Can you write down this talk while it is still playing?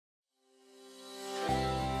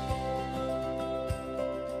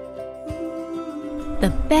The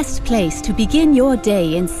best place to begin your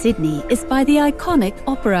day in Sydney is by the iconic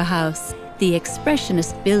Opera House. The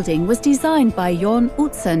expressionist building was designed by Jon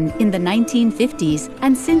Utzon in the 1950s,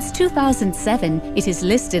 and since 2007 it is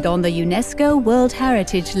listed on the UNESCO World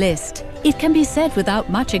Heritage List. It can be said without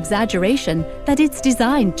much exaggeration that its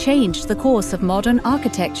design changed the course of modern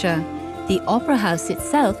architecture. The Opera House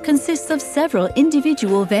itself consists of several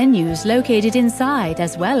individual venues located inside,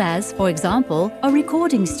 as well as, for example, a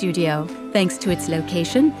recording studio. Thanks to its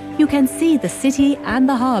location, you can see the city and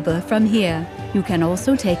the harbour from here. You can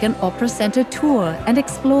also take an opera centre tour and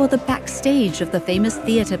explore the backstage of the famous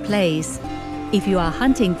theatre plays. If you are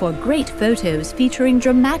hunting for great photos featuring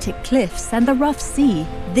dramatic cliffs and the rough sea,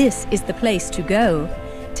 this is the place to go.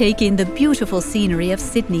 Take in the beautiful scenery of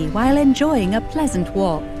Sydney while enjoying a pleasant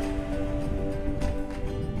walk.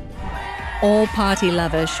 All party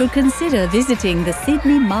lovers should consider visiting the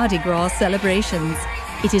Sydney Mardi Gras celebrations.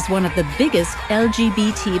 It is one of the biggest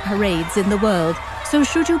LGBT parades in the world, so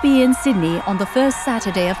should you be in Sydney on the first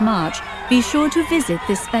Saturday of March, be sure to visit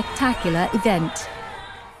this spectacular event.